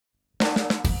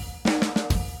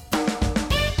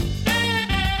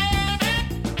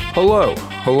Hello,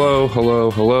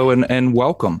 and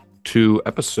welcome to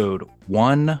episode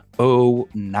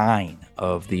 109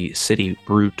 of the City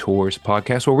Brew Tours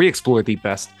podcast, where we explore the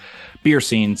best beer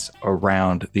scenes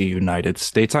around the United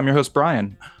States. I'm your host,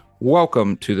 Brian.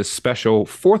 Welcome to the special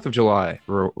 4th of July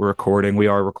recording. We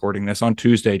are recording this on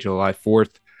Tuesday, July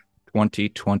 4th,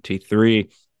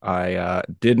 2023. I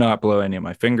did not blow any of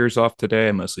my fingers off today.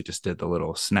 I mostly just did the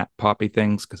little snap poppy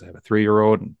things because I have a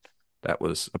 3-year-old, and that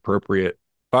was appropriate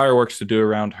fireworks to do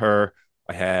around her.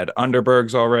 I had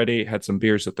Underbergs already, had some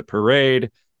beers at the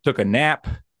parade, took a nap,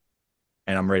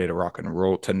 and I'm ready to rock and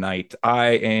roll tonight. I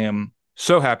am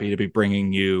so happy to be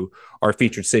bringing you our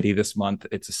featured city this month.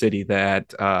 It's a city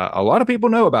that a lot of people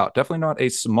know about. Definitely not a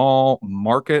small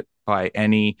market by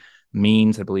any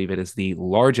means. I believe it is the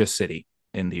largest city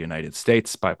in the United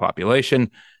States by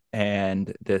population.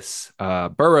 And this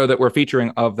borough that we're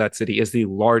featuring of that city is the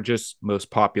largest, most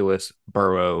populous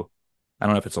borough. I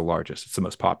don't know if it's the largest. It's the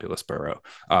most populous borough.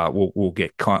 We'll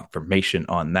get confirmation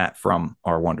on that from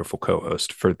our wonderful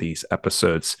co-host for these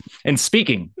episodes. And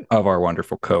speaking of our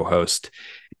wonderful co-host,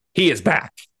 he is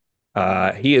back.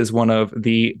 He is one of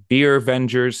the Beer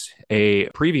Vengers, a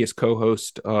previous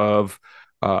co-host of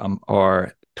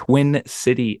our Twin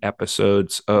City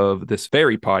episodes of this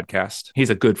very podcast. He's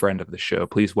a good friend of the show.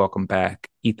 Please welcome back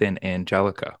Ethan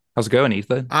Angelica. How's it going,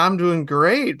 Ethan? I'm doing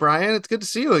great, Brian. It's good to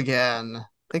see you again.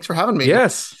 Thanks for having me.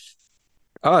 Yes.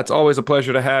 It's always a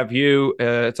pleasure to have you.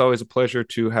 It's always a pleasure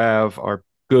to have our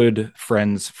good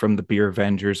friends from the Beer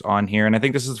Vengers on here. And I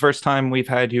think this is the first time we've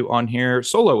had you on here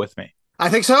solo with me. I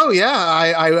think so,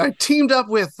 yeah. I teamed up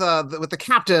with the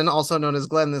captain, also known as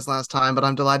Glenn, this last time, but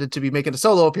I'm delighted to be making a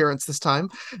solo appearance this time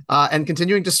and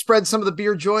continuing to spread some of the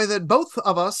beer joy that both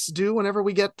of us do whenever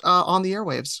we get on the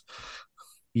airwaves.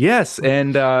 Yes,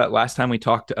 and last time we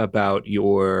talked about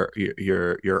your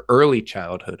early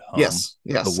childhood home. Yes,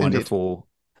 the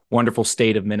wonderful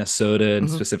state of Minnesota, and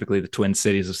specifically the Twin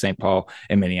Cities of St. Paul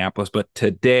and Minneapolis. But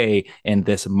today, in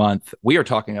this month, we are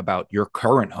talking about your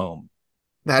current home,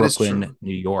 that Brooklyn, is true.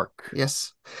 New York.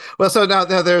 Yes. Well, so now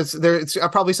there's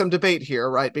probably some debate here,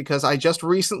 right? Because I just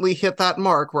recently hit that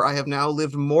mark where I have now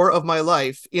lived more of my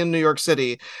life in New York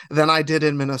City than I did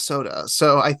in Minnesota.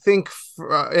 So I think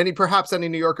perhaps any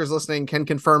New Yorkers listening can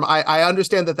confirm. I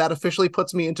understand that officially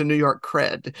puts me into New York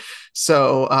cred.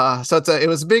 So it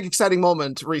was a big exciting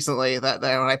moment recently that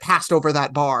when I passed over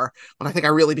that bar, when I think I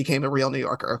really became a real New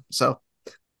Yorker. So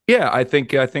yeah, I think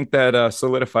that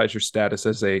solidifies your status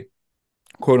as a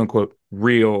quote unquote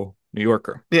real New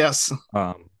Yorker. Yes.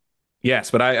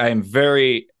 Yes, but I am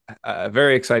very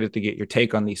excited to get your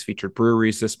take on these featured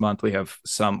breweries this month. We have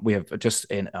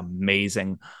just an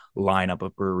amazing lineup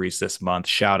of breweries this month.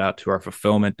 Shout out to our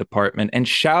fulfillment department and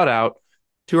shout out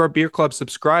to our Beer Club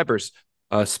subscribers.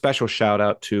 A special shout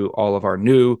out to all of our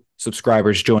new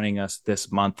subscribers joining us this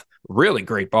month. Really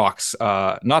great box.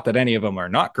 Not that any of them are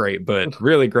not great, but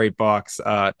really great box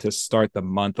to start the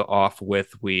month off with.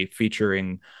 We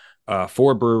featuring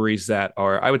 4 breweries that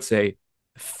are, I would say,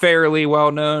 fairly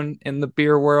well known in the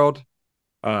beer world.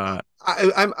 I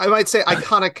might say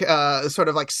iconic, sort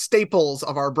of like staples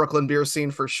of our Brooklyn beer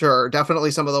scene for sure.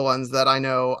 Definitely some of the ones that I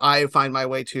know I find my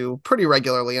way to pretty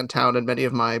regularly in town, and many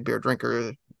of my beer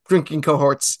drinking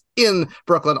cohorts in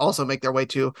Brooklyn also make their way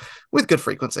to with good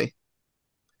frequency.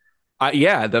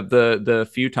 Yeah, the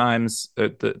few times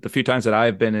that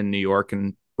I've been in New York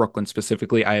and Brooklyn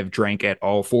specifically, I have drank at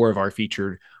all 4 of our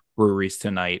featured breweries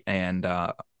tonight, and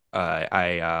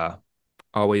I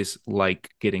always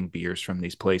like getting beers from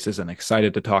these places and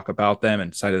excited to talk about them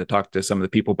and excited to talk to some of the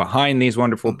people behind these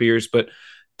wonderful beers. But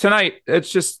tonight,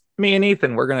 it's just me and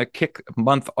Ethan. We're going to kick a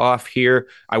month off here.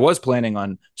 I was planning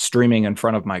on streaming in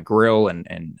front of my grill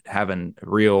and having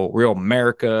real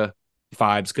America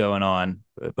vibes going on,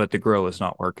 but the grill is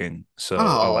not working. So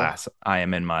alas, I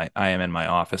am in my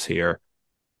office here.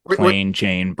 Plain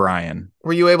Jane Brian.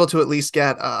 Were you able to at least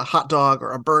get a hot dog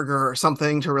or a burger or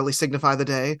something to really signify the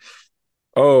day?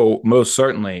 Oh, most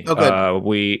certainly. Oh, good.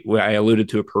 I alluded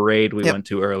to a parade we went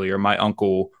to earlier. My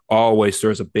uncle always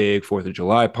throws a big 4th of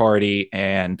July party.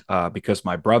 And because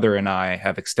my brother and I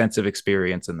have extensive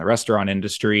experience in the restaurant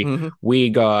industry, we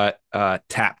got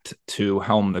tapped to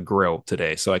helm the grill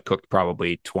today. So I cooked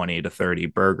probably 20 to 30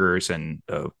 burgers and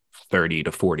 30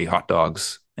 to 40 hot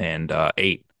dogs and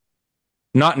ate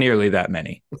not nearly that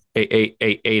many. Ate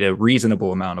a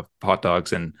reasonable amount of hot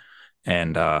dogs and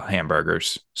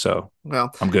hamburgers. So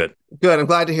well, I'm good. Good. I'm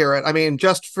glad to hear it. I mean,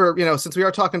 just for, since we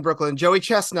are talking Brooklyn, Joey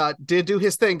Chestnut did do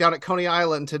his thing down at Coney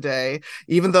Island today,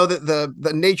 even though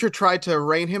the nature tried to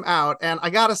rein him out. And I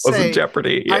got to say, was in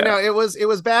jeopardy. Yeah. I know it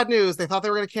was bad news. They thought they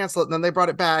were going to cancel it, and then they brought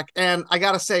it back. And I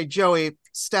got to say, Joey,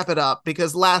 step it up,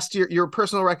 because last year your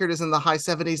personal record is in the high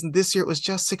 70s and this year it was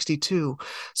just 62.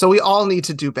 So we all need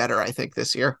to do better, I think,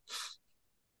 this year.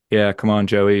 Yeah, come on,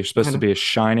 Joey. You're supposed to And be a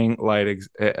shining light,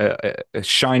 a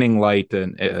shining light,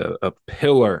 and a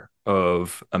pillar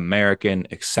of American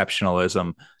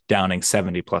exceptionalism. Downing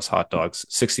 70 plus hot dogs,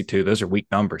 62. Those are weak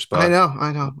numbers, bud. I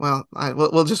know. Well,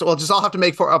 we'll just all have to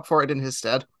make up for it in his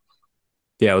stead.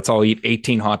 Yeah, let's all eat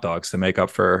 18 hot dogs to make up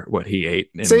for what he ate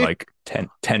in See, like 10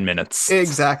 minutes.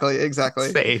 exactly.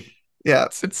 Insane. Yeah,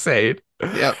 It's insane.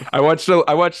 yeah. I watched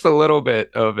a little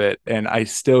bit of it, and I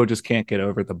still just can't get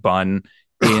over the bun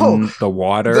Oh, in the the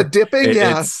water. dipping,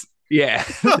 yeah, It's yeah,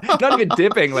 not even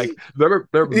dipping. Like they're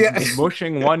yeah,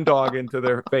 mushing one dog into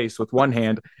their face with one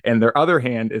hand, and their other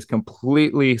hand is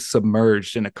completely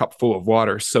submerged in a cup full of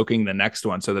water, soaking the next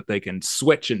one so that they can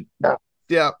switch and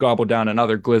yeah. gobble down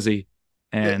another glizzy.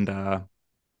 And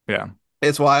yeah,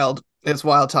 It's wild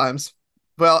times.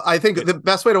 Well, I think the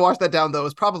best way to wash that down, though,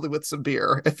 is probably with some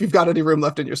beer if you've got any room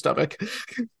left in your stomach.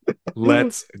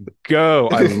 let's go.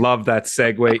 I love that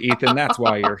segue, Ethan. That's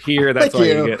why you're here. That's Thank why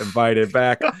you you. get invited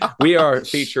back. We are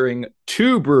featuring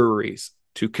two breweries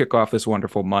to kick off this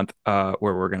wonderful month, where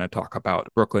we're going to talk about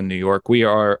Brooklyn, New York. We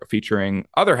are featuring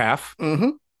Other Half. Mm-hmm.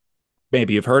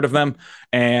 Maybe you've heard of them,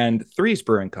 and Threes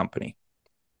Brewing Company.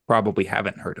 Probably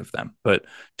haven't heard of them, but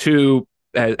two,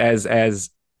 as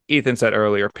Ethan said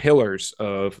earlier, pillars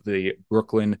of the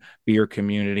Brooklyn beer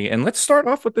community. And let's start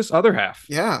off with this Other Half.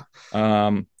 Yeah.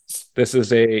 This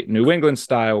is a New England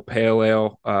style pale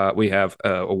ale. We have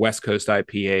a West Coast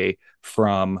IPA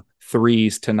from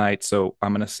Threes tonight. So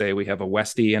I'm going to say we have a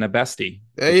Westie and a Bestie.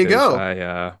 There you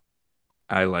go.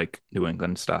 I like New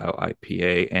England style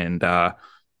IPA. And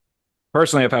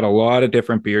personally, I've had a lot of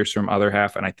different beers from Other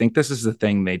Half. And I think this is the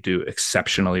thing they do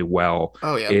exceptionally well.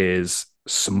 Oh, yeah. Is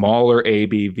smaller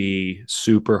ABV,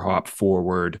 super hop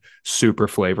forward, super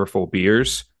flavorful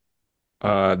beers.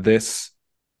 This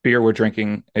beer we're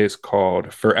drinking is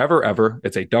called Forever Ever.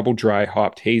 It's a double dry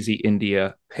hopped hazy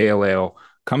India pale ale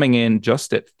coming in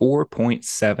just at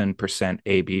 4.7%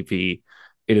 ABV.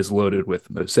 It is loaded with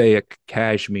mosaic,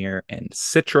 cashmere, and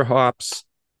citra hops.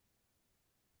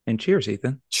 And cheers,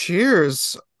 Ethan.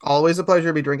 Cheers. Always a pleasure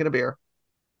to be drinking a beer.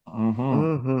 Mm-hmm.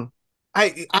 Mm-hmm.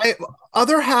 I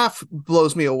Other Half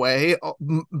blows me away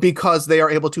because they are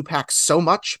able to pack so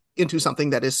much into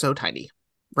something that is so tiny,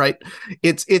 right?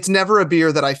 It's never a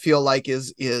beer that I feel like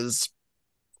is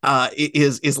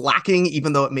lacking,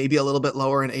 even though it may be a little bit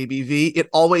lower in ABV. It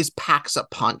always packs a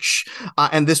punch,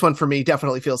 and this one for me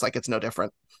definitely feels like it's no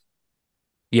different.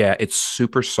 Yeah, it's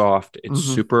super soft. It's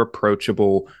super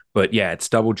approachable, but yeah, it's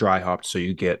double dry hopped, so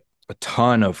you get a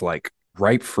ton of like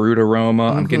ripe fruit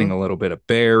aroma. I'm getting a little bit of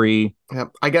berry. Yeah,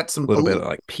 I get a little bit of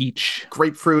like peach,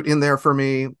 grapefruit in there for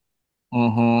me.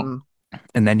 And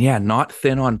then yeah, not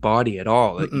thin on body at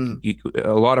all. Like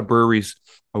a lot of breweries,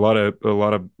 a lot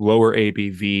of lower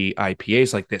ABV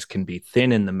IPAs like this can be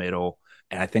thin in the middle,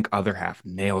 and I think Other Half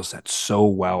nails that so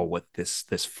well with this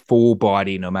full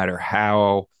body. No matter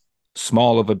how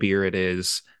small of a beer it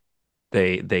is,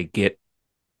 they get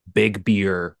big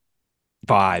beer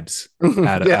vibes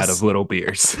out of little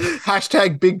beers.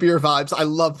 Hashtag big beer vibes. I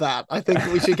love that. I think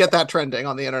we should get that trending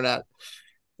on the internet.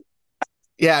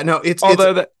 Yeah, no,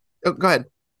 oh, go ahead.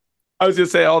 I was gonna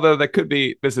say, although that could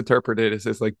be misinterpreted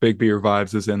as like big beer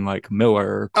vibes, as in like Miller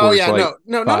or Coors oh yeah, Light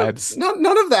no, vibes.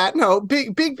 none of that. No,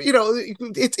 big, you know,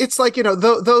 it's like, you know,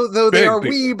 though they are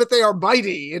wee, but they are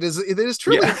mighty. It is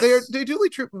truly, yes. They duly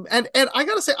true. And I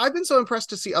gotta say, I've been so impressed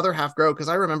to see Other Half grow, because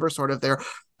I remember sort of their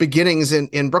beginnings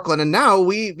in Brooklyn, and now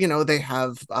they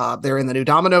have they're in the new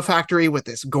Domino factory with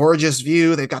this gorgeous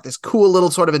view. They've got this cool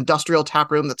little sort of industrial tap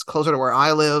room that's closer to where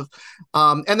I live,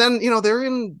 and then they're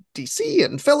in DC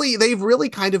and Philly. They've really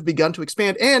kind of begun to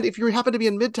expand, and if you happen to be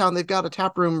in Midtown, they've got a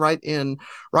tap room right in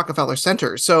Rockefeller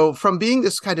Center. So from being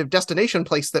this kind of destination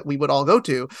place that we would all go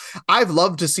to, I've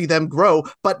loved to see them grow,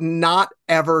 but not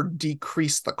ever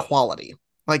decrease the quality.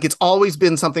 Like, it's always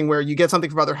been something where you get something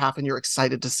from Other Half and you're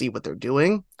excited to see what they're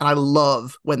doing. And I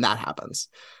love when that happens.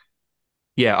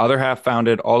 Yeah, Other Half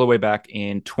founded all the way back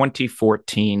in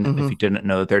 2014. If you didn't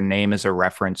know, their name is a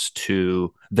reference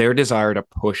to their desire to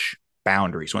push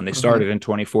boundaries. When they started in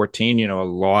 2014, a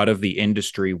lot of the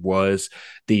industry was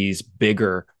these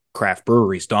bigger craft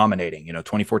breweries dominating.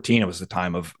 2014, it was the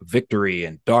time of Victory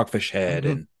and Dogfish Head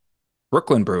and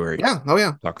Brooklyn Brewery. Yeah. Oh,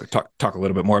 yeah. Talk a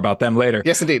little bit more about them later.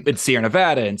 Yes, indeed. It's Sierra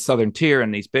Nevada and Southern Tier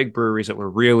and these big breweries that were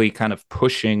really kind of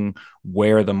pushing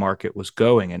where the market was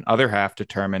going. And Other Half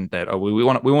determined that we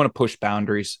want to push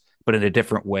boundaries, but in a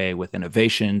different way, with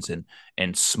innovations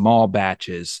and small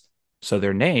batches. So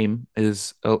their name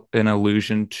is an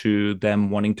allusion to them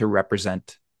wanting to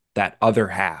represent that other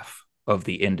half of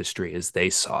the industry as they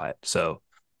saw it. So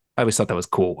I always thought that was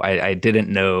cool. I didn't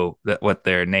know that what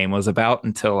their name was about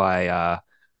until I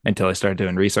started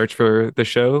doing research for the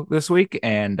show this week,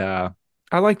 and I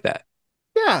like that.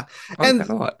 Yeah. I like And that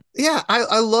a lot. yeah,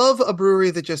 I love a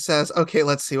brewery that just says, okay,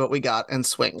 let's see what we got and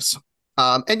swings.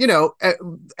 And you know,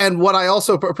 and what I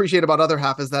also appreciate about Other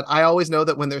Half is that I always know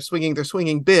that when they're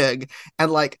swinging big,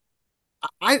 and like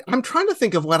I'm trying to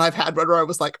think of when I've had one where I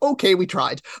was like, okay, we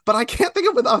tried, but I can't think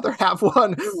of the Other Half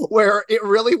one where it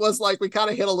really was like we kind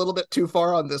of hit a little bit too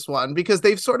far on this one, because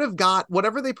they've sort of got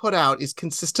whatever they put out is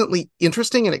consistently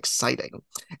interesting and exciting,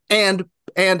 and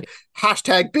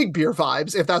hashtag big beer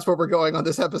vibes, if that's where we're going on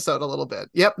this episode a little bit.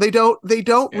 Yep, they don't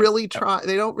Yeah. really try,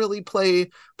 they don't really play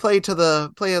it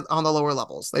on the lower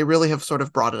levels. They really have sort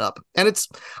of brought it up, and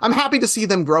I'm happy to see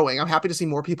them growing. I'm happy to see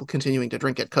more people continuing to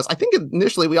drink it, because I think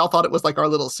initially we all thought it was like our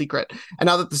little secret, and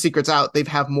now that the secret's out, they've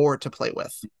have more to play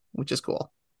with, which is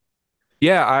cool.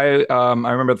 Yeah, I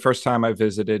remember the first time I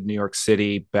visited New York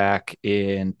City back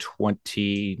in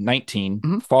 2019,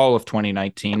 Mm-hmm. fall of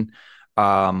 2019.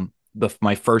 The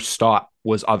my first stop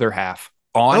was Other Half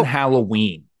on Oh,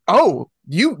 Halloween. oh,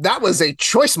 you that was a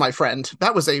choice, my friend.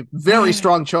 That was a very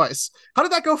strong choice. How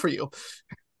did that go for you?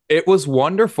 It was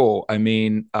wonderful. I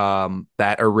mean,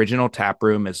 that original tap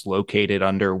room is located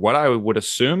under what I would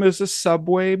assume is a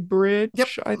subway Yep.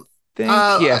 bridge, I think.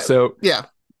 Yeah, so Yeah.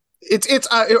 It's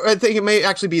I think it may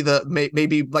actually be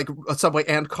maybe like a subway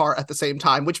and car at the same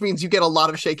time, which means you get a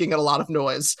lot of shaking and a lot of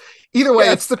noise. Either way,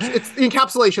 yes. it's the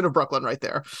encapsulation of Brooklyn right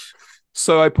there.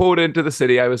 So I pulled into the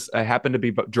city. I happened to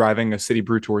be driving a City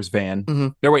Brew Tours van. Mm-hmm.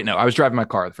 No, wait, no, I was driving my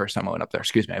car the first time I went up there.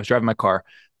 Excuse me. I was driving my car,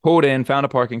 pulled in, found a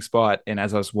parking spot, and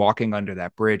as I was walking under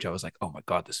that bridge, I was like, "Oh my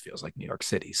god, this feels like New York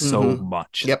City so Mm-hmm.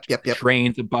 much." Yep, yep, yep.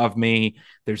 Trains above me.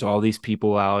 There's all these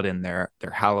people out in their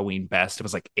Halloween best. It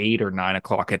was like 8 or 9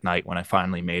 o'clock at night when I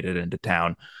finally made it into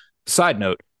town. Side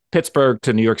note: Pittsburgh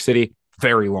to New York City,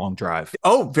 very long drive.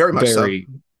 Oh, very much so. Very,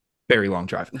 very long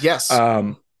drive. Yes.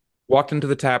 Um, Walked into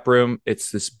the tap room.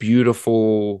 It's this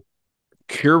beautiful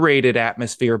curated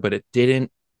atmosphere, but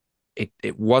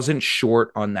it wasn't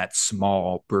short on that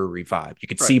small brewery vibe. You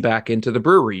could Right. see back into the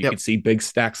brewery. You Yep. could see big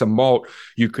stacks of malt.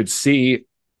 You could see,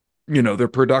 their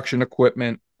production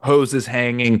equipment, hoses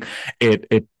hanging.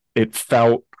 It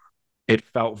felt it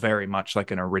felt very much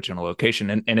like an original location,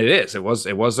 and it was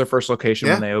their first location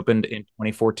when Yeah. they opened in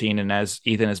 2014. And as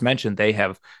Ethan has mentioned, they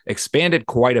have expanded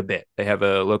quite a bit. They have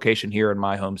a location here in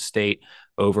my home state,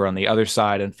 over on the other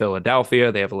side in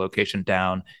Philadelphia. They have a location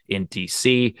down in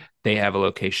DC. They have a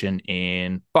location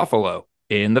in Buffalo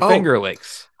in the Oh, Finger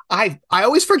Lakes. I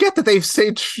always forget that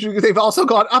they've also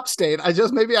gone upstate. I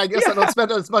guess I don't Yeah. spend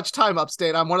as much time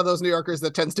upstate. I'm one of those New Yorkers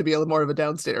that tends to be a little more of a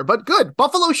downstater. But good,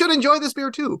 Buffalo should enjoy this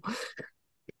beer too.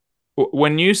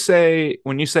 When you say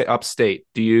upstate,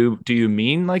 do you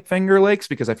mean like Finger Lakes?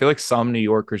 Because I feel like some New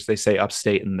Yorkers, they say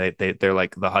upstate and they're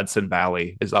like the Hudson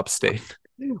Valley is upstate.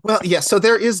 Well, yes. So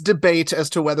there is debate as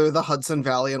to whether the Hudson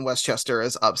Valley and Westchester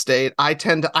is upstate. I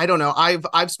don't know.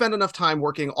 I've spent enough time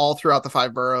working all throughout the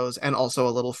five boroughs and also a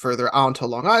little further onto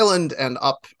Long Island and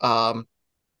up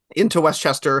into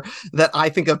Westchester, that I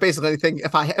think of basically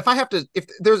if I have to, if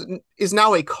there's is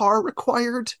now a car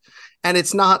required, and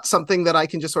it's not something that I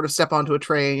can just sort of step onto a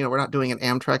train. We're not doing an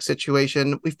Amtrak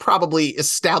situation. We've probably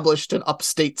established an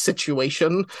upstate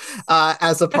situation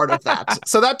as a part of that.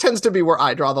 So that tends to be where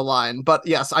I draw the line. But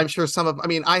yes, I'm sure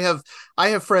I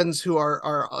have friends who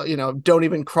are don't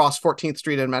even cross 14th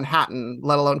Street in Manhattan,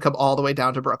 let alone come all the way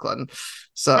down to Brooklyn.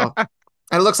 So.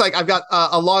 And it looks like I've got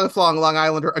a long Long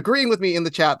Islander agreeing with me in the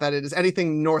chat that it is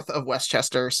anything north of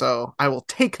Westchester. So I will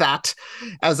take that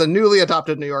as a newly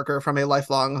adopted New Yorker from a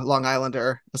lifelong Long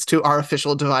Islander as to our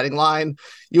official dividing line.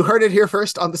 You heard it here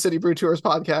first on the City Brew Tours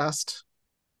podcast.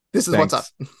 This is what's up.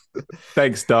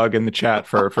 Thanks, Doug, in the chat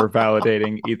for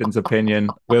validating Ethan's opinion.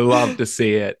 We love to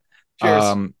see it.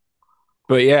 Cheers.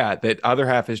 But yeah, that Other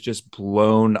Half is just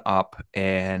blown up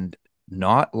and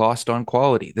not lost on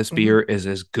quality. This beer is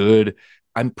as good.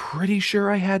 I'm pretty sure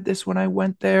I had this when I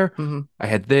went there. Mm-hmm. I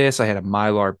had this. I had a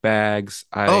Mylar bags.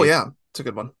 Oh yeah, it's a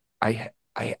good one. I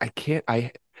can't.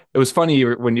 It was funny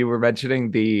when you were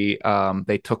mentioning they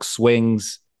took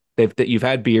swings. You've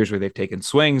had beers where they've taken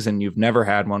swings, and you've never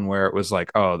had one where it was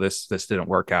like, oh, this didn't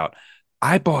work out.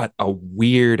 I bought a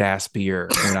weird ass beer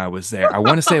when I was there. I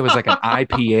want to say it was like an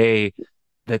IPA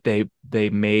that they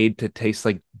made to taste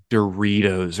like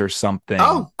Doritos or something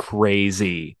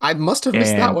crazy. I must have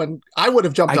missed that one. I would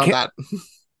have jumped on that.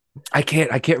 I can't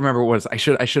remember what it was. I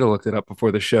should have looked it up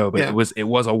before the show, but it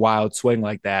was a wild swing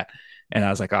like that. And I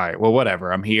was like, all right, well,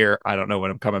 whatever. I'm here. I don't know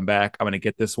when I'm coming back. I'm gonna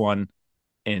get this one.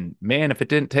 And man, if it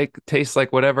didn't taste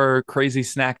like whatever crazy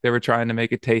snack they were trying to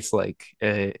make it taste like,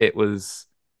 it was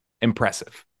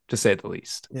impressive to say the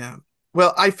least. Yeah.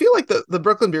 Well, I feel like the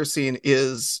Brooklyn beer scene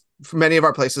is many of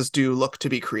our places do look to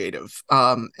be creative.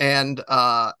 And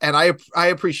I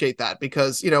appreciate that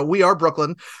because, we are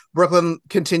Brooklyn. Brooklyn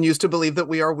continues to believe that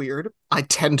we are weird. I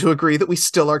tend to agree that we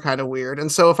still are kind of weird.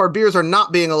 And so if our beers are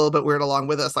not being a little bit weird along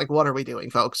with us, like, what are we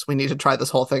doing, folks? We need to try this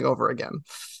whole thing over again.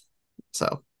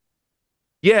 So,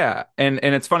 Yeah, and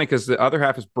it's funny because the other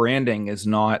half is branding is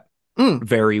not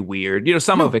very weird.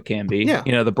 Some no. of it can be,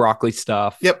 Yeah. The broccoli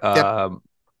stuff. Yep.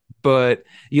 But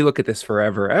you look at this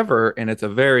Forever Ever, and it's a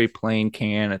very plain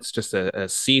can. It's just a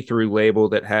see-through label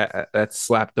that's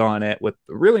slapped on it with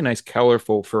a really nice,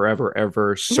 colorful Forever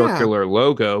Ever Yeah. circular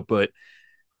logo. But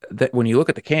that when you look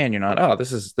at the can, you're not, oh,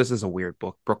 this is a weird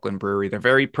Brooklyn brewery. They're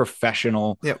very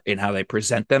professional Yep. in how they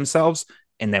present themselves,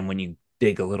 and then when you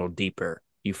dig a little deeper,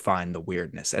 you find the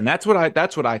weirdness. And that's what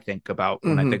I think about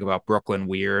when I think about Brooklyn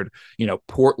weird.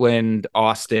 Portland,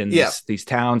 Austin, Yeah. these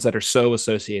towns that are so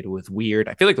associated with weird.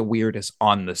 I feel like the weird is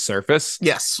on the surface.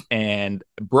 Yes. And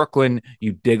Brooklyn,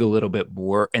 you dig a little bit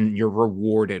more and you're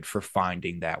rewarded for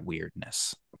finding that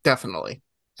weirdness. Definitely.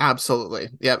 Absolutely.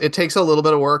 Yeah, it takes a little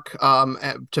bit of work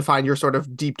to find your sort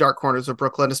of deep dark corners of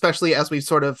Brooklyn, especially as we've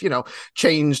sort of,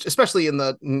 changed, especially in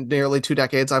the nearly 2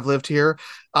 decades I've lived here.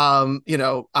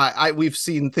 We've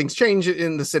seen things change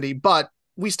in the city, but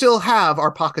we still have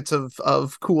our pockets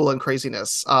of cool and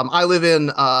craziness. I live in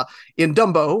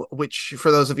Dumbo, which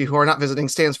for those of you who are not visiting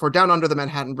stands for Down Under the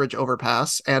Manhattan Bridge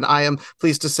Overpass, and I am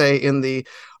pleased to say in the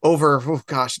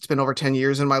it's been over 10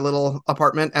 years in my little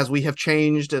apartment as we have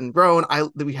changed and grown.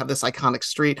 We have this iconic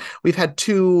street. We've had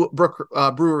two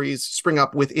breweries spring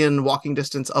up within walking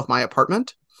distance of my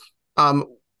apartment.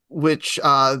 Which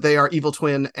they are Evil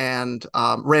Twin and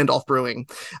Randolph Brewing,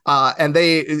 and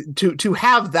they to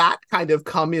have that kind of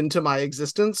come into my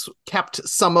existence kept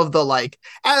some of the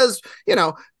as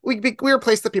we're a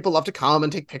place that people love to come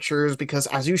and take pictures because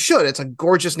as you should, it's a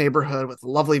gorgeous neighborhood with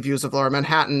lovely views of Lower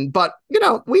Manhattan. But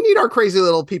we need our crazy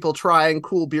little people trying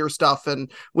cool beer stuff and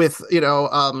with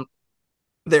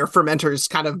their fermenters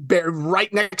kind of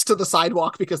right next to the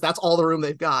sidewalk because that's all the room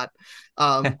they've got.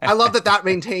 I love that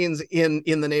maintains in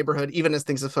the neighborhood, even as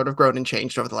things have sort of grown and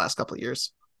changed over the last couple of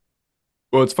years.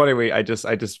 Well, it's funny. I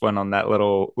just went on that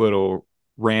little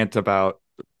rant about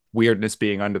weirdness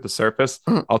being under the surface.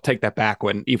 I'll take that back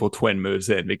when Evil Twin moves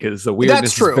in because the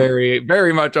weirdness is very,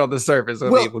 very much on the surface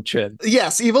of Evil Twin.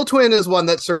 Yes, Evil Twin is one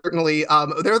that certainly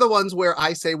they're the ones where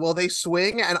I say, well, they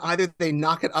swing and either they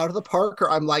knock it out of the park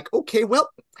or I'm like, okay, well,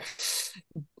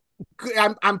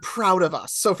 I'm proud of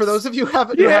us. So for those of you who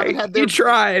haven't had you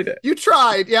tried,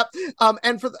 yep.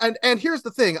 And here's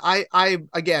the thing, I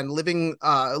again living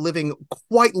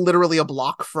quite literally a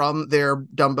block from their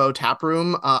Dumbo tap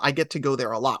room. I get to go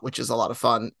there a lot, which is a lot of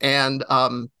fun. And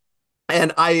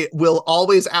I will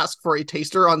always ask for a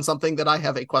taster on something that I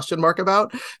have a question mark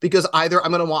about, because either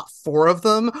I'm going to want 4 of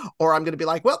them or I'm going to be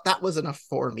like, well, that was enough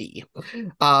for me.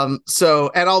 And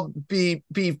I'll be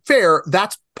fair.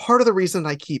 That's part of the reason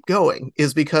I keep going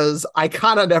is because I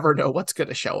kind of never know what's going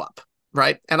to show up.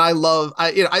 Right. And I love,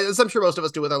 as I'm sure most of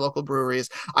us do with our local breweries,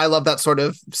 I love that sort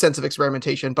of sense of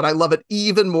experimentation, but I love it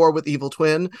even more with Evil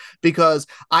Twin because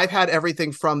I've had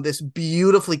everything from this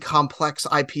beautifully complex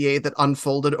IPA that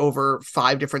unfolded over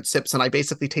 5 different sips. And I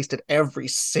basically tasted every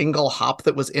single hop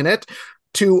that was in it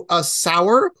to a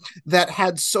sour that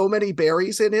had so many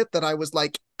berries in it that I was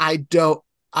like, I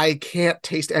can't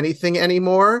taste anything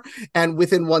anymore. And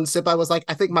within one sip, I was like,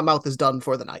 I think my mouth is done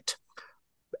for the night.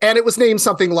 And it was named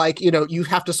something like, you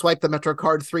have to swipe the Metro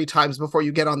card 3 times before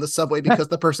you get on the subway because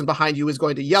the person behind you is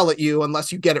going to yell at you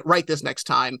unless you get it right this next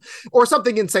time, or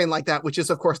something insane like that, which is,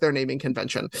 of course, their naming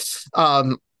convention.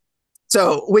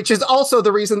 So, which is also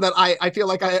the reason that I feel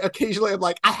like I occasionally am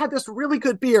like, I had this really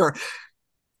good beer.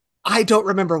 I don't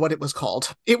remember what it was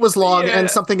called. It was long and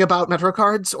something about Metro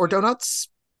cards or donuts.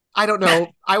 I don't know.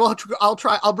 I'll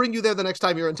try. I'll bring you there the next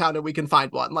time you're in town and we can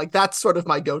find one. Like that's sort of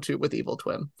my go-to with Evil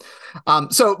Twin.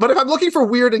 But if I'm looking for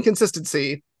weird and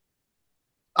consistency,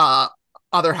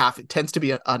 Other Half, it tends to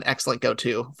be an excellent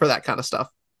go-to for that kind of stuff.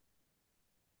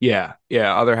 Yeah.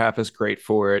 Other Half is great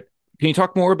for it. Can you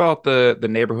talk more about the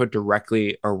neighborhood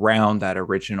directly around that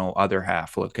original Other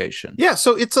Half location? Yeah.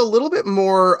 So it's a little bit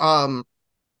more,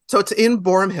 so it's in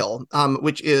Borum Hill,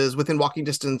 which is within walking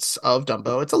distance of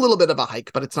Dumbo. It's a little bit of a hike,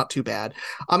 but it's not too bad.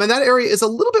 And that area is a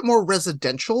little bit more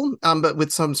residential, but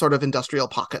with some sort of industrial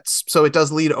pockets. So it does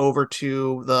lead over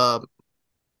to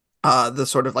the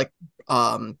sort of like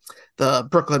the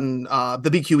Brooklyn, the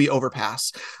BQE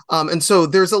overpass. And so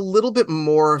there's a little bit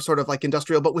more sort of like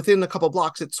industrial, but within a couple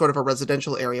blocks, it's sort of a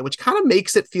residential area, which kind of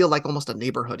makes it feel like almost a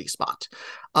neighborhoody spot.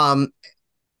 Um,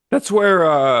 That's where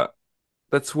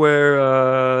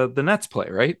the Nets play,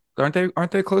 right?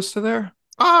 Aren't they close to there?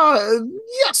 Uh,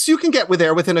 yes, you can get with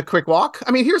there within a quick walk.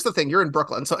 I mean, here's the thing: you're in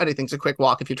Brooklyn, so anything's a quick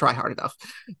walk if you try hard enough.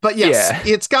 But yes,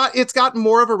 Yeah. it's got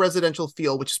more of a residential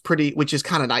feel, which is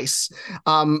kind of nice.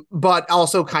 But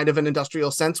also kind of an industrial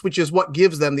sense, which is what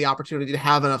gives them the opportunity to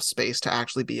have enough space to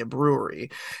actually be a brewery.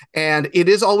 And it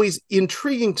is always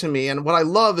intriguing to me. And what I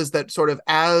love is that sort of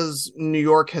as New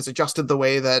York has adjusted the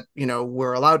way that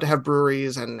we're allowed to have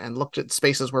breweries and looked at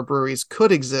spaces where breweries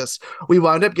could exist, we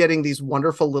wound up getting these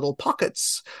wonderful little pockets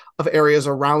of areas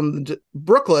around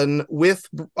Brooklyn with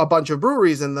a bunch of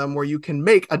breweries in them where you can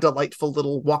make a delightful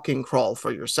little walking crawl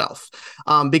for yourself.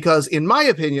 Because, in my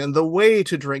opinion, the way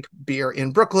to drink beer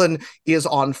in Brooklyn is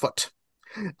on foot.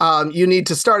 You need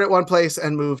to start at one place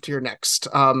and move to your next.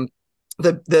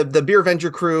 The beer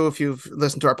venture crew, if you've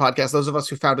listened to our podcast, those of us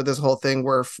who founded this whole thing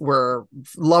were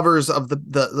lovers of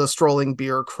the strolling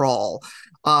beer crawl.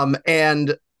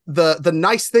 And the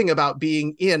nice thing about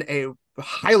being in a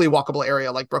highly walkable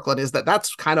area like Brooklyn is that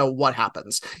that's kind of what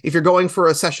happens. If you're going for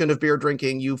a session of beer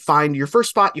drinking, you find your first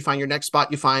spot, you find your next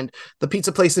spot, you find the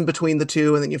pizza place in between the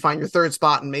two, and then you find your third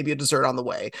spot and maybe a dessert on the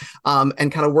way,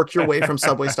 and kind of work your way from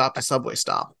subway stop to subway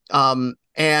stop.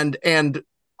 And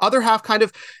other half kind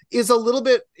of is a little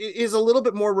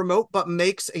bit more remote, but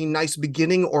makes a nice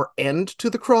beginning or end to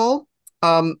the crawl.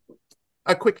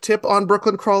 A quick tip on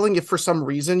Brooklyn crawling, if for some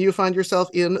reason you find yourself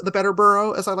in the better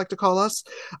borough, as I like to call us,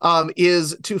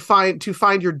 is to find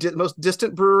your most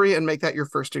distant brewery and make that your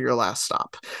first or your last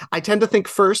stop. I tend to think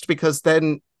first because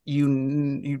then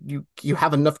you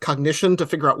have enough cognition to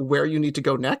figure out where you need to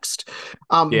go next.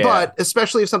 Yeah. But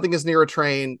especially if something is near a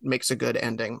train, makes a good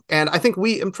ending. And I think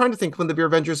I'm trying to think when the Beer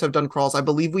Vengers have done crawls, I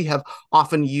believe we have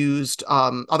often used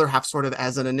other half sort of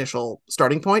as an initial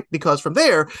starting point, because from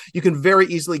there you can very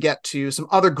easily get to some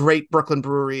other great Brooklyn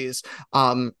breweries.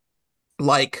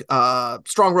 Like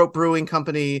Strong Rope Brewing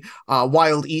Company,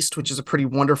 Wild East, which is a pretty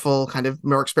wonderful kind of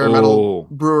more experimental Oh,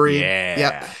 brewery. Yeah,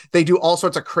 yeah. they do all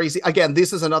sorts of crazy. Again,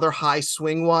 this is another high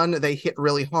swing one. They hit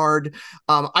really hard.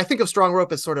 I think of Strong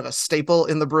Rope as sort of a staple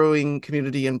in the brewing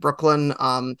community in Brooklyn.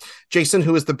 Jason,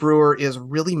 who is the brewer, is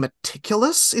really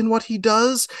meticulous in what he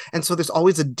does, and so there's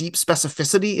always a deep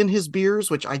specificity in his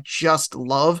beers, which I just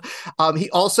love.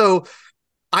 He also,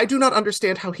 I do not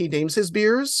understand how he names his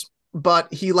beers,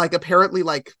 but he apparently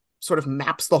sort of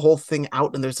maps the whole thing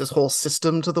out, and there's this whole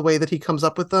system to the way that he comes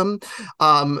up with them.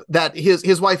 That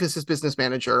his wife is his business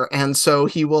manager, and so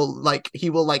he will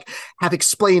have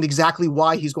explained exactly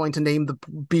why he's going to name the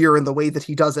beer in the way that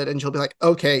he does it, and she'll be like,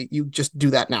 okay, you just do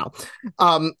that now.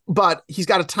 But he's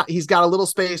got a little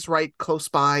space right close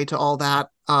by to all that.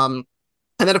 And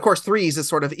then of course Threes is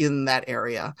sort of in that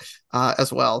area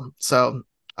as well. So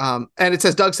and it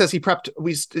says Doug says he prepped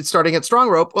it's starting at Strong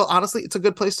Rope. Well, honestly, it's a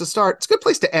good place to start. It's a good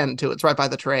place to end too. It's right by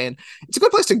the train. It's a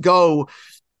good place to go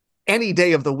any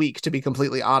day of the week, to be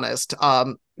completely honest. At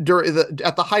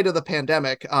the height of the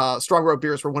pandemic, Strong Rope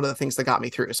beers were one of the things that got me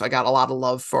through. So I got a lot of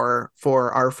love for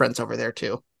our friends over there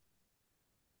too.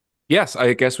 Yes,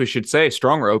 I guess we should say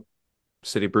Strong Rope,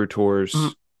 City Brew Tours,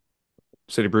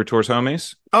 City Brew Tours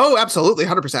homies. Oh, absolutely,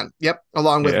 100%. Yep,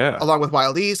 along with Yeah.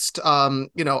 Wild East.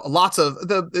 Lots of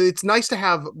it's nice to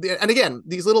have, and again,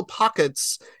 these little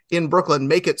pockets in Brooklyn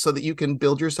make it so that you can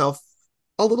build yourself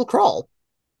a little crawl.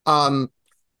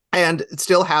 And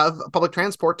still have public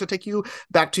transport to take you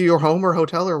back to your home or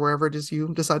hotel or wherever it is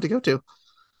you decide to go to.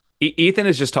 Ethan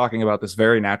is just talking about this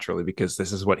very naturally because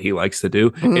this is what he likes to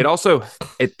do. Mm-hmm.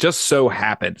 It just so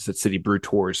happens that City Brew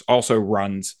Tours also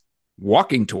runs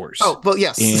walking tours. Oh, well,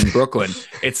 yes. In Brooklyn.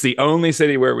 It's the only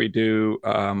city where we do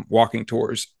walking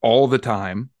tours all the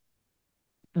time.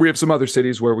 We have some other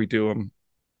cities where we do them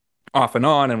off and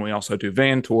on, and we also do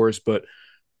van tours, but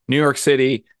New York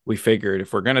City, we figured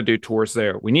if we're going to do tours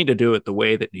there, we need to do it the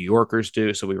way that New Yorkers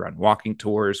do. So we run walking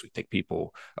tours. We take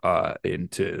people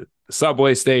into the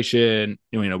subway station.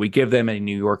 We give them a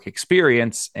New York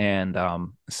experience, and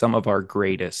some of our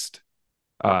greatest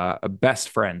best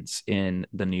friends in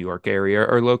the New York area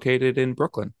are located in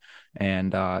Brooklyn.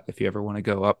 And if you ever want to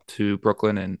go up to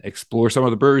Brooklyn and explore some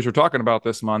of the breweries we're talking about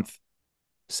this month,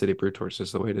 City Brew Tours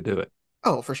is the way to do it.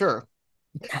 Oh, for sure.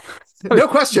 No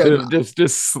question.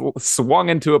 Just swung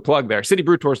into a plug there.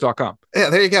 Citybrewtours.com. Yeah,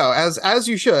 there you go. As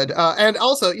you should. And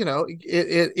also,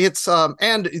 it's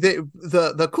and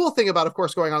the cool thing about, of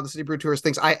course, going on the City Brew Tours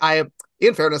things. I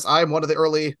in fairness, I'm one of the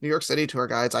early New York City tour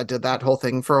guides. I did that whole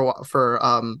thing for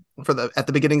the at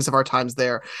the beginnings of our times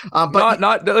there. But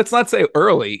Not let's not say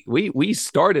early. We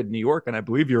started New York, and I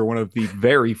believe you were one of the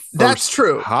very first that's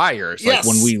true. hires. Yes.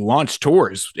 Like when we launched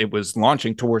tours, it was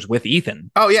launching tours with Ethan.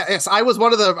 Oh yeah, yes. I was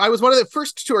one of the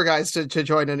first tour guides to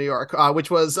join in New York, which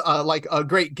was like a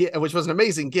great which was an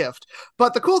amazing gift.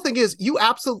 But the cool thing is you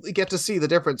absolutely get to see the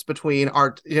difference between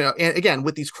our, and again,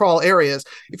 with these crawl areas,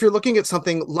 if you're looking at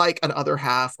something like an Other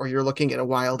Half, or you're looking at a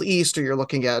Wild East, or you're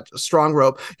looking at a Strong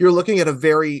Rope, you're looking at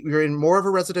you're in more of a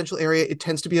residential area. It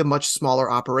tends to be a much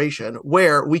smaller operation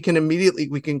where we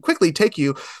can quickly take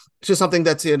you to something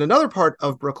that's in another part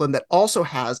of Brooklyn that also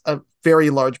has a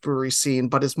very large brewery scene,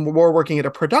 but is more working at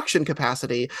a production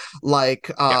capacity,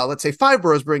 like let's say Five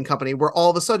Boroughs Brewing Company, where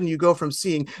all of a sudden you go from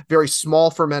seeing very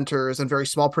small fermenters and very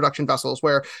small production vessels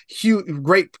where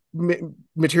great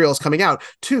materials coming out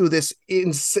to these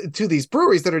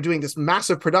breweries that are doing this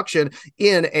massive production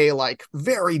in a like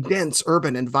very dense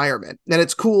urban environment. And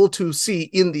it's cool to see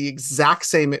in the exact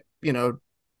same,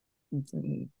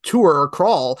 tour or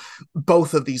crawl,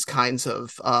 both of these kinds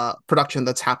of production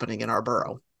that's happening in our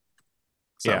borough.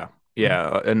 So,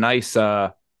 yeah, a nice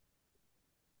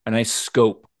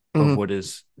scope of what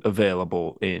is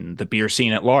available in the beer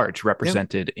scene at large,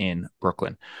 represented in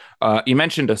Brooklyn. You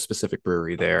mentioned a specific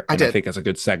brewery there, and I think that's a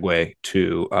good segue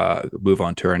to move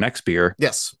on to our next beer.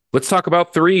 Yes. Let's talk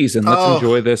about threes, and let's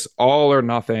enjoy this all or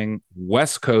nothing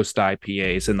West Coast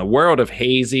IPAs. In the world of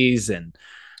hazies and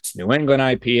New England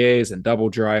IPAs and double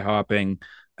dry hopping,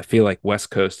 I feel like West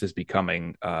Coast is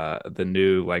becoming the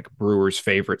new like brewer's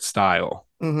favorite style.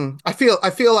 Mm-hmm. I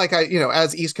feel like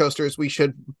as East Coasters, we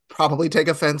should probably take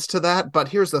offense to that. But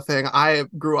here's the thing: I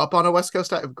grew up on a West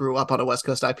Coast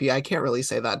IPA. I can't really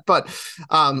say that, but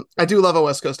I do love a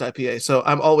West Coast IPA. So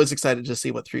I'm always excited to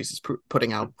see what Threes is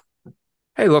putting out.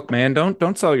 Hey, look, man,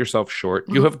 don't sell yourself short.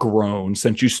 You have grown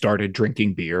since you started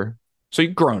drinking beer, so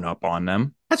you've grown up on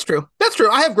them. That's true.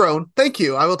 I have grown. Thank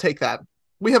you. I will take that.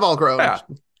 We have all grown. Yeah.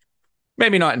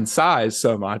 Maybe not in size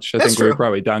so much. I think we were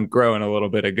probably done growing a little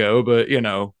bit ago, but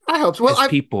I hope so. Well, as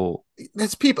people.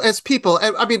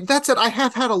 I mean, that's it. I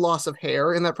have had a loss of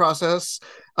hair in that process.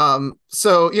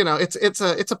 So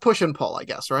it's a push and pull, I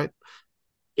guess, right?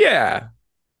 Yeah.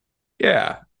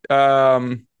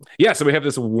 So we have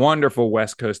this wonderful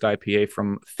West Coast IPA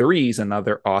from Threes,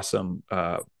 another awesome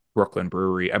Brooklyn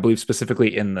brewery, I believe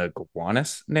specifically in the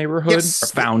Gowanus neighborhood, or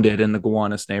founded in the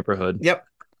Gowanus neighborhood. Yep.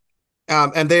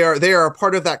 And they are a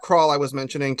part of that crawl I was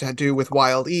mentioning to do with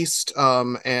Wild East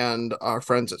and our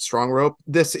friends at Strong Rope.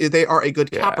 They are a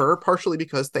good capper, partially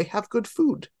because they have good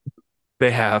food.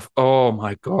 They have, oh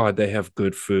my God, they have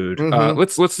good food.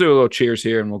 Let's do a little cheers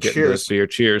here, and we'll get into this beer.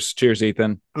 Cheers,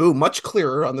 Ethan. Ooh, much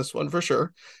clearer on this one for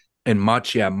sure. And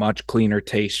much cleaner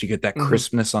taste. You get that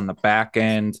crispness on the back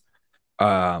end.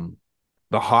 The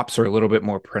hops are a little bit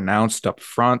more pronounced up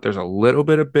front. There's a little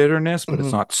bit of bitterness, but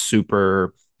it's not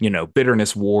super,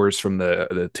 bitterness wars from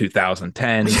the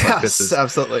 2010s. Yes,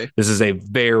 absolutely. This is a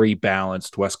very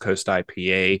balanced West Coast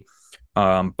IPA,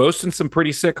 boasting some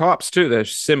pretty sick hops too.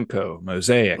 There's Simcoe,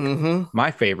 Mosaic, my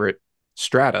favorite,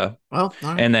 Strata,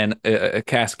 and then a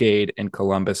Cascade and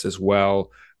Columbus as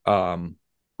well.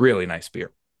 Really nice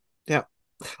beer. Yeah.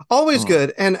 Always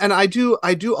good. And I do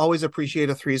always appreciate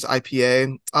a Threes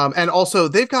IPA. And also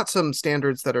they've got some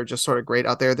standards that are just sort of great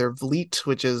out there. Their Vliet,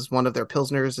 which is one of their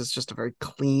Pilsners, is just a very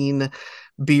clean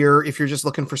beer. If you're just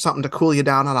looking for something to cool you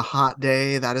down on a hot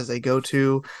day, that is a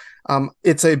go-to.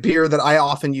 It's a beer that I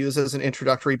often use as an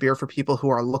introductory beer for people who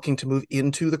are looking to move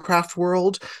into the craft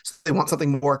world. So they want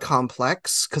something more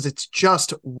complex because it's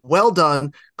just well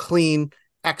done, clean,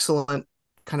 excellent,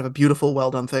 kind of a beautiful,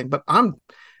 well done thing. But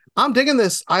I'm digging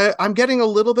this. I'm getting a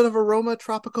little bit of aroma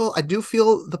tropical. I do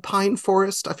feel the pine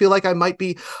forest. I feel like I might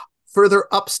be further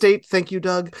upstate. Thank you,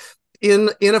 Doug. In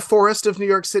a forest of New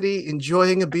York City,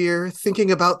 enjoying a beer,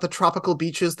 thinking about the tropical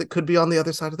beaches that could be on the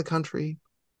other side of the country.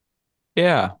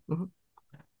 Yeah.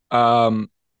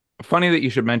 Funny that you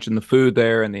should mention the food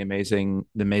there and the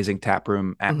amazing tap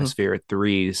room atmosphere at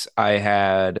Threes. I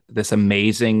had this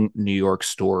amazing New York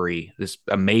story, this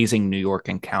amazing New York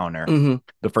encounter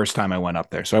the first time I went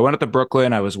up there. So I went up to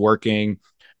Brooklyn. I was working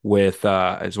with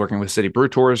I was working with City Brew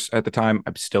Tours at the time.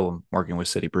 I'm still working with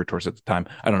City Brew Tours at the time.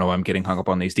 I don't know why I'm getting hung up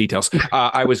on these details.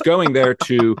 I was going there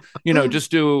to,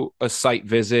 just do a site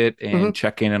visit Hmm. and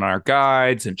check in on our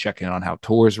guides and check in on how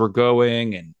tours were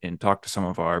going and talk to some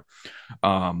of our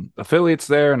affiliates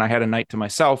there. And I had a night to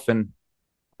myself, and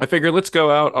I figured let's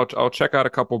go out. I'll check out a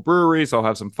couple breweries. I'll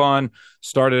have some fun.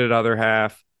 Started at other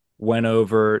half. Went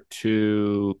over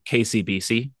to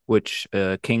KCBC, which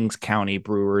Kings County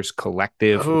Brewers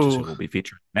Collective, which is who Oh, will be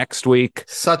featured next week.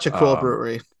 such a cool Um,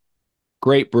 brewery.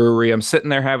 Great brewery. I'm sitting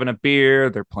there having a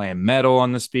beer. They're playing metal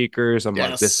on the speakers. I'm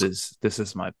like, this Yes.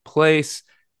 is my place.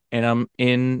 And I'm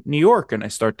in New York, and I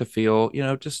start to feel,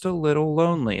 just a little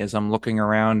lonely as I'm looking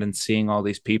around and seeing all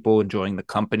these people enjoying the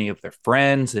company of their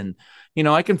friends. And,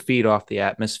 I can feed off the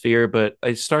atmosphere, but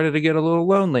I started to get a little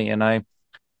lonely. And I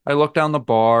look down the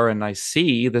bar and I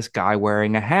see this guy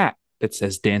wearing a hat that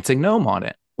says Dancing Gnome on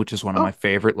it, which is one of my Oh,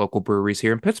 favorite local breweries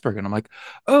here in Pittsburgh. And I'm like,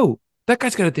 oh, that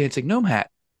guy's got a Dancing Gnome hat.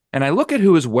 And I look at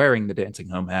who is wearing the Dancing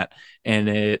Gnome hat, and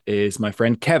it is my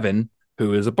friend Kevin,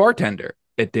 who is a bartender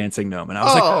at Dancing Gnome. And I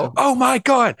was like, oh, oh my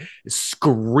God,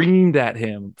 screamed at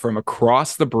him from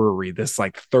across the brewery, this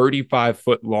like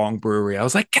 35-foot long brewery. I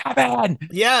was like, Kevin,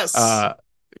 yes. uh,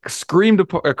 screamed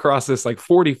across this like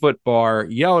 40-foot bar,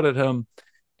 yelled at him,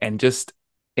 and just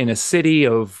in a city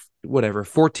of whatever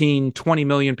 14 20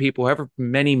 million people, however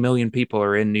many million people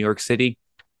are in New York City,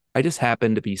 I just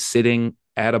happened to be sitting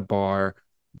at a bar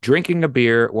drinking a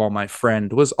beer while my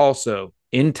friend was also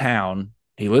in town.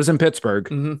 He lives in Pittsburgh,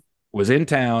 Hmm. was in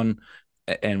town,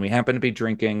 and we happened to be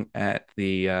drinking at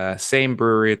the same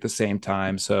brewery at the same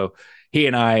time. So he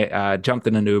and I jumped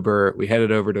in an Uber. We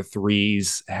headed over to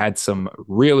Threes, had some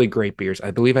really great beers.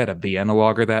 I believe I had a Vienna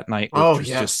lager that night, which Oh, was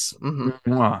just yes. Hmm.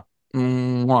 mwah,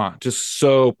 mwah, just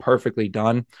so perfectly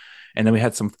done. And then we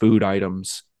had some food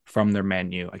items from their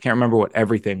menu. I can't remember what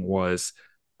everything was,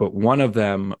 but one of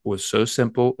them was so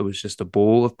simple. It was just a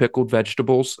bowl of pickled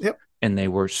vegetables, Yep. and they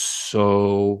were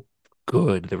so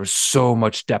good. There was so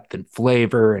much depth and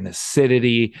flavor and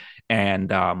acidity,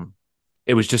 and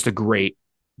it was just a great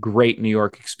New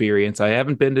York experience. I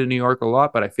haven't been to New York a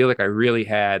lot, but I feel like I really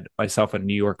had myself a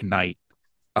New York night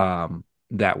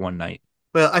that one night.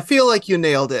 Well, I feel like you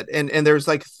nailed it. And there's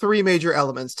like three major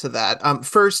elements to that.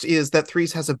 First is that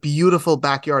Threes has a beautiful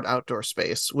backyard outdoor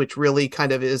space, which really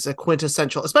kind of is a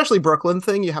quintessential, especially Brooklyn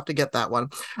thing. You have to get that one.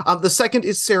 The second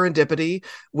is serendipity,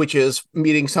 which is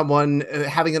meeting someone,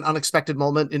 having an unexpected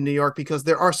moment in New York, because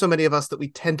there are so many of us that we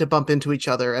tend to bump into each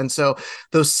other. And so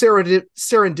those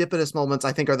serendipitous moments,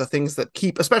 I think, are the things that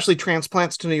keep, especially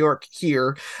transplants to New York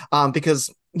here,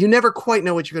 because you never quite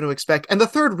know what you're going to expect. And the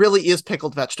third really is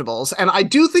pickled vegetables. And I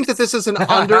do think that this is an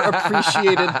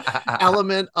underappreciated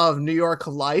element of New York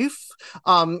life,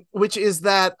 which is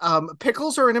that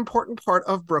pickles are an important part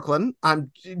of Brooklyn,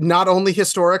 not only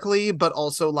historically, but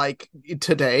also like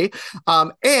today.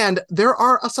 And there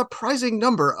are a surprising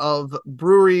number of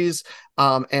breweries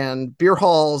and beer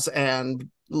halls and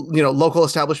local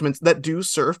establishments that do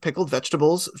serve pickled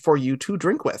vegetables for you to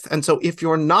drink with. And so if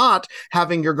you're not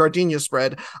having your gardenia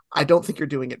spread, I don't think you're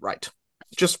doing it right.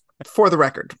 Just for the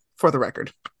record.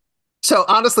 So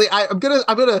honestly, I'm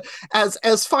gonna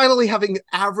as finally having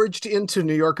averaged into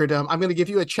New Yorkerdom, I'm gonna give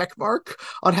you a check mark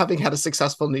on having had a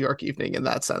successful New York evening in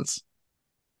that sense.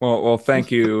 Well,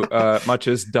 thank you. Much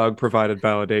as Doug provided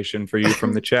validation for you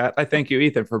from the chat, I thank you,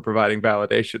 Ethan, for providing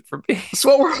validation for me. It's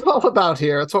what we're all about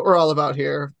here. It's what we're all about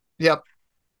here. Yep.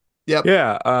 Yep.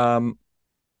 Yeah.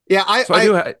 Yeah. So I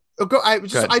do. Go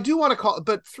ahead. I do want to call,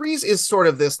 but Threes is sort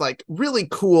of this like really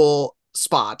cool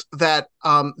spot that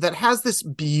that has this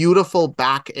beautiful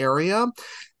back area.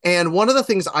 And one of the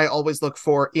things I always look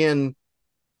for in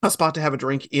a spot to have a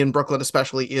drink in Brooklyn,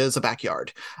 especially, is a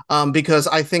backyard. Because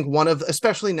I think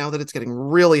especially now that it's getting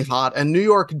really hot and New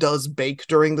York does bake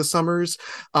during the summers.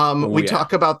 Oh We yeah,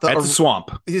 talk about it's a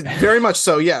swamp. very much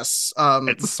so. Yes.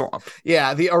 It's a swamp.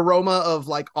 Yeah. The aroma of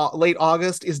like late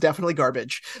August is definitely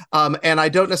garbage. And I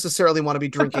don't necessarily want to be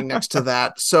drinking next to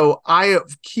that. So I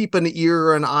keep an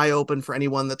ear and eye open for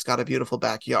anyone that's got a beautiful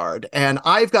backyard. And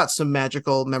I've got some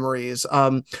magical memories.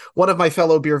 One of my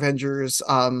fellow beer vengers,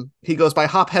 he goes by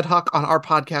Hop Head Huck on our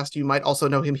podcast. You might also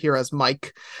know him here as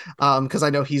Mike, because I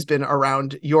know he's been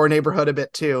around your neighborhood a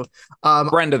bit too.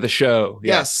 Friend of the show.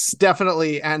 Yes,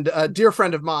 definitely. And a dear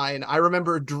friend of mine, I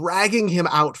remember dragging him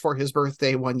out for his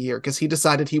birthday one year because he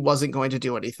decided he wasn't going to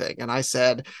do anything. And I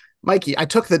said, Mikey, I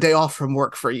took the day off from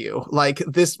work for you. Like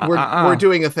this, we're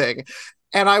doing a thing.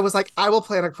 And I was like, I will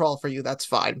plan a crawl for you. That's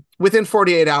fine. Within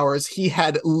 48 hours, he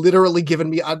had literally given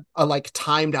me a like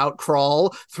timed out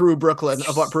crawl through Brooklyn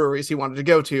of what breweries he wanted to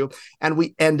go to. And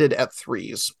we ended at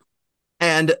Threes.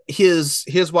 And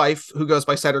his wife, who goes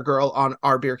by Cider Girl on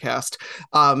our beer cast,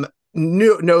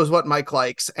 knows what Mike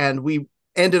likes, and we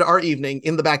ended our evening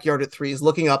in the backyard at Threes,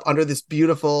 looking up under this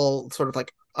beautiful sort of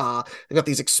like they've got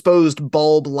these exposed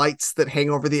bulb lights that hang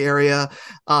over the area.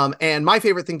 And my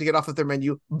favorite thing to get off of their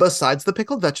menu, besides the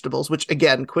pickled vegetables, which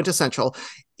again, quintessential,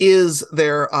 is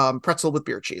their pretzel with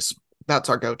beer cheese. That's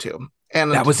our go-to.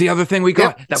 And that was the other thing we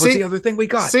got. Yep, was the other thing we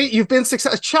got. See, you've been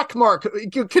success. Check mark.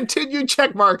 You continue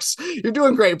check marks. You're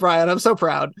doing great, Brian. I'm so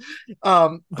proud.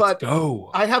 But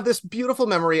I have this beautiful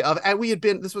memory of,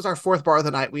 and this was our fourth bar of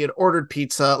the night. We had ordered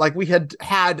pizza. Like we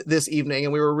had this evening,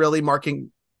 and we were really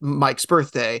marking Mike's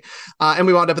birthday, and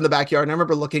we wound up in the backyard. And I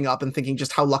remember looking up and thinking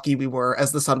just how lucky we were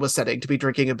as the sun was setting to be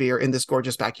drinking a beer in this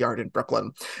gorgeous backyard in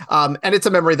Brooklyn. And it's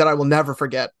a memory that I will never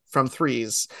forget from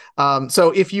Threes.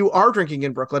 So if you are drinking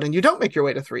in Brooklyn and you don't make your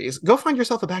way to Threes, go find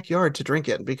yourself a backyard to drink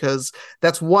in, because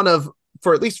that's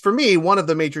at least for me, one of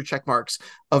the major check marks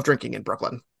of drinking in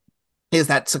Brooklyn is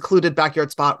that secluded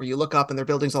backyard spot where you look up and there are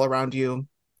buildings all around you.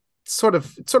 Sort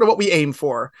of what we aim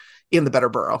for in the better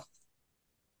borough.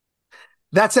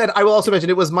 That said, I will also mention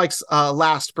it was Mike's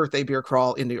last birthday beer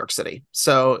crawl in New York City,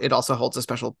 so it also holds a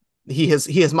special. He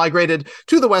has migrated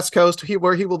to the West Coast,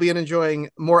 where he will be enjoying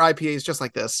more IPAs just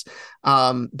like this.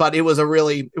 But it was a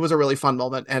really fun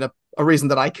moment, and a reason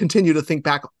that I continue to think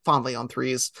back fondly on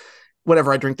Threes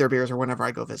whenever I drink their beers or whenever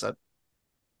I go visit.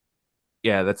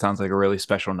 Yeah, that sounds like a really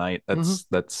special night.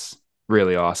 That's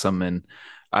really awesome, and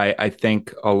I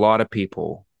think a lot of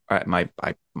people,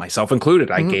 myself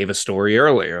included, I gave a story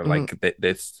earlier, like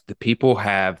the people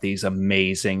have these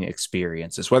amazing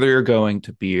experiences, whether you're going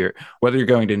to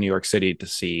New York City to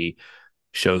see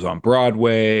shows on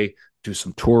Broadway, do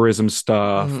some tourism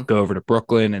stuff, go over to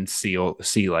Brooklyn and see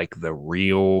like the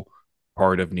real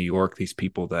part of New York, these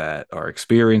people that are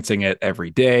experiencing it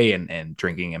every day and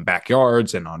drinking in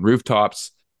backyards and on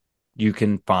rooftops. You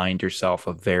can find yourself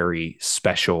a very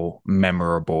special,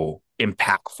 memorable,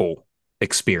 impactful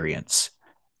experience.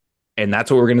 And that's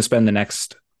what we're going to spend the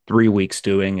next 3 weeks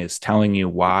doing, is telling you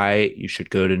why you should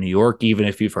go to New York, even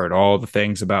if you've heard all the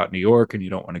things about New York and you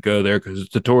don't want to go there because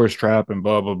it's a tourist trap and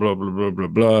blah, blah, blah, blah, blah, blah,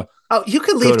 blah. Oh, you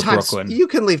can leave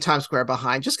Times Square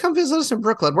behind. Just come visit us in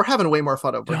Brooklyn. We're having way more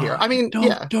fun over here. I mean,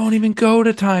 don't even go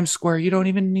to Times Square. You don't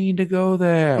even need to go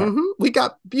there. We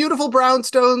got beautiful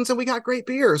brownstones and we got great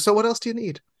beer. So what else do you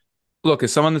need? Look,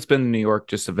 as someone that's been in New York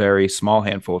just a very small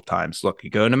handful of times, look, you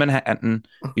go to Manhattan,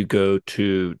 you go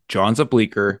to John's of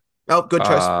Bleecker. Oh, good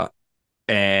choice.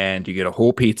 And you get a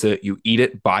whole pizza. You eat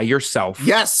it by yourself.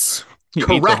 Yes, you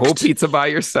eat the whole pizza by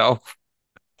yourself.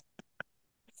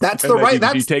 That's the right.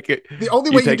 That's the only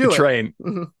way you do it. You take the train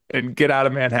and get out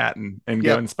of Manhattan and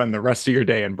go and spend the rest of your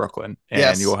day in Brooklyn,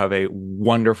 and you will have a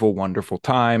wonderful, wonderful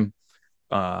time.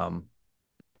 I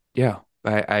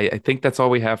think that's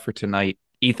all we have for tonight.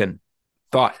 Ethan,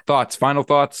 final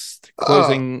thoughts,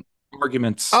 closing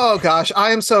arguments. Oh gosh,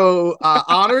 I am so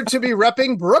honored to be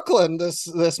repping Brooklyn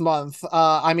this month.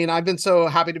 I mean, I've been so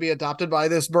happy to be adopted by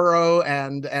this borough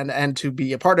and to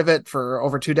be a part of it for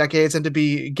over 2 decades and to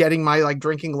be getting my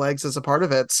drinking legs as a part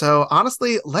of it. So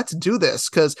honestly, let's do this,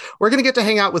 because we're going to get to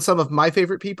hang out with some of my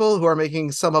favorite people who are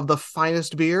making some of the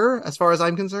finest beer as far as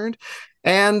I'm concerned.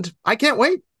 And I can't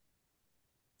wait.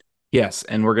 Yes,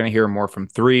 and we're going to hear more from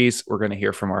Threes. We're going to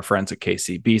hear from our friends at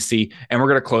KCBC, and we're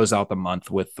going to close out the month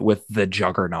with the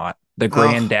juggernaut, the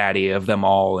granddaddy of them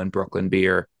all in Brooklyn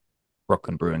beer,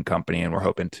 Brooklyn Brewing Company, and we're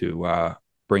hoping to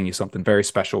bring you something very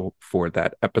special for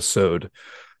that episode.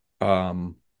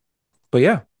 But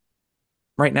yeah,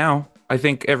 right now, I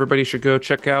think everybody should go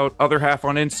check out Other Half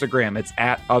on Instagram. It's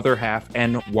at Other Half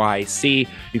NYC.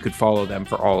 You could follow them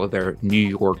for all of their New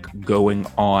York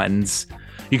going-ons.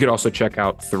 You could also check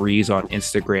out Threes on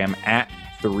Instagram at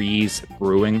Threes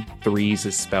Brewing. Threes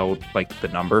is spelled like the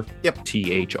number. Yep.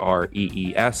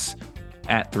 THREES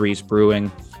at Threes Brewing.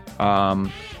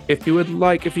 If you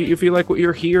like what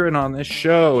you're hearing on this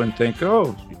show and think,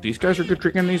 oh, these guys are good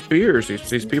drinking these beers.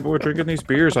 These people are drinking these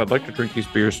beers. I'd like to drink these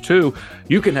beers too.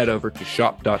 You can head over to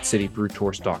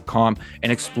shop.citybrewtours.com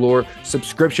and explore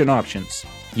subscription options.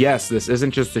 Yes, this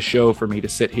isn't just a show for me to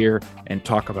sit here and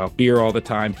talk about beer all the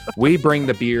time. We bring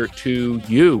the beer to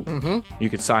you. You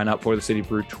can sign up for the City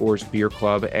Brew Tours Beer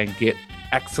Club and get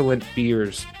excellent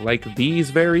beers like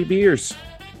these very beers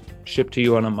shipped to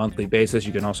you on a monthly basis.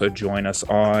 You can also join us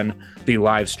on the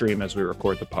live stream as we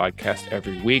record the podcast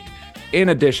every week, in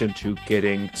addition to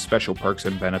getting special perks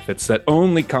and benefits that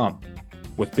only come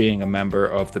with being a member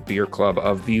of the beer club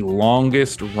of the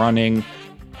longest running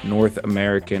North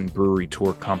American brewery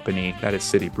tour company. That is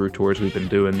City Brew Tours. We've been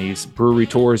doing these brewery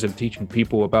tours and teaching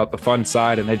people about the fun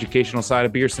side and educational side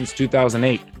of beer since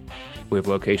 2008. We have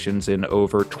locations in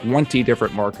over 20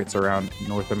 different markets around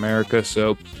North America.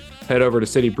 So head over to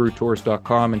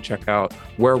citybrewtours.com and check out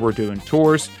where we're doing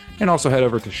tours. And also head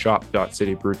over to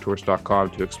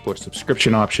shop.citybrewtours.com to explore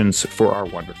subscription options for our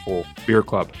wonderful beer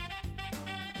club.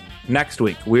 Next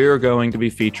week, we're going to be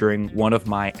featuring one of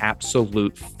my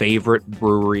absolute favorite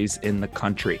breweries in the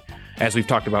country. As we've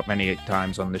talked about many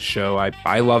times on this show,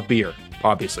 I love beer.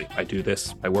 Obviously, I do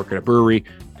this. I work at a brewery.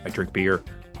 I drink beer.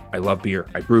 I love beer.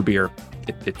 I brew beer.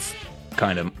 It's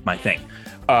kind of my thing.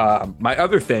 My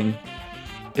other thing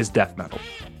is death metal.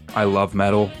 I love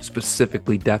metal,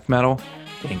 specifically death metal.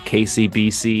 In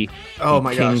KCBC,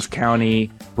 Kings County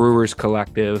Brewers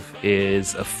Collective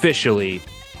is officially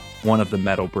one of the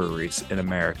metal breweries in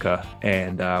America.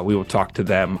 And we will talk to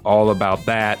them all about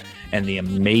that and the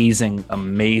amazing,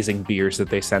 amazing beers that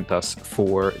they sent us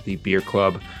for the beer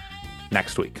club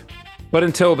next week. But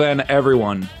until then,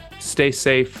 everyone, stay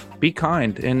safe, be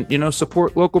kind, and,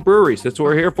 support local breweries. That's what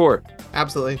we're here for.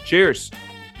 Absolutely. Cheers.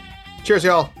 Cheers,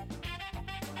 y'all.